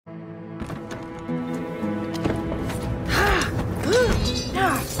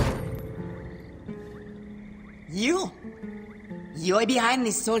You're behind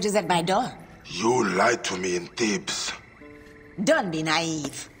these soldiers at my door. You lied to me in Thebes. Don't be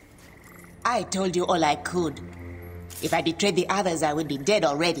naive. I told you all I could. If I betrayed the others, I would be dead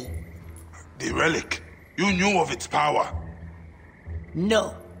already. The relic. You knew of its power.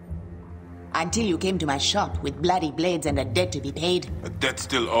 No. Until you came to my shop with bloody blades and a debt to be paid. A debt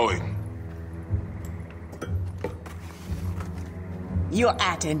still owing. You're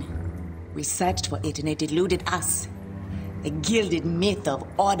Aten. We searched for it and it eluded us. A gilded myth of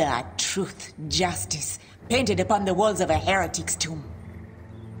order, truth, justice, painted upon the walls of a heretic's tomb.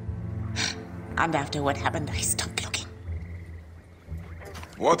 And after what happened, I stopped looking.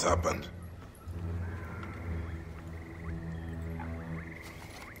 What happened?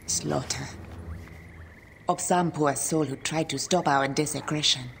 Slaughter. Of some poor soul who tried to stop our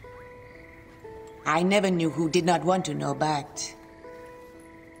desecration. I never knew who did not want to know, but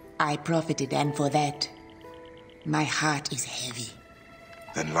I profited, and for that, my heart is heavy.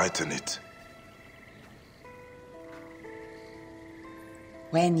 Then lighten it.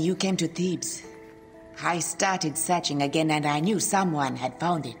 When you came to Thebes, I started searching again and I knew someone had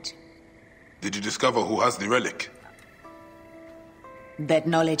found it. Did you discover who has the relic? That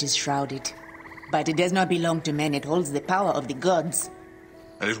knowledge is shrouded, but it does not belong to men. It holds the power of the gods.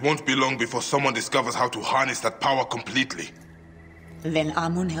 And it won't be long before someone discovers how to harness that power completely. Then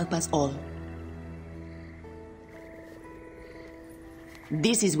Amun help us all.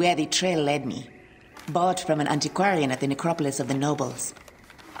 This is where the trail led me, bought from an antiquarian at the necropolis of the nobles.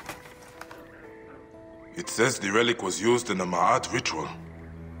 It says the relic was used in a Ma'at ritual.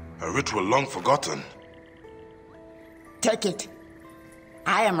 A ritual long forgotten. Take it.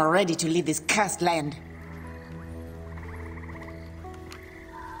 I am ready to leave this cursed land.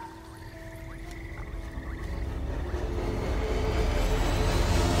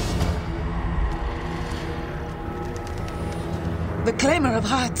 The Claimer of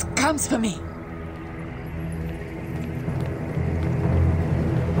Hearts comes for me.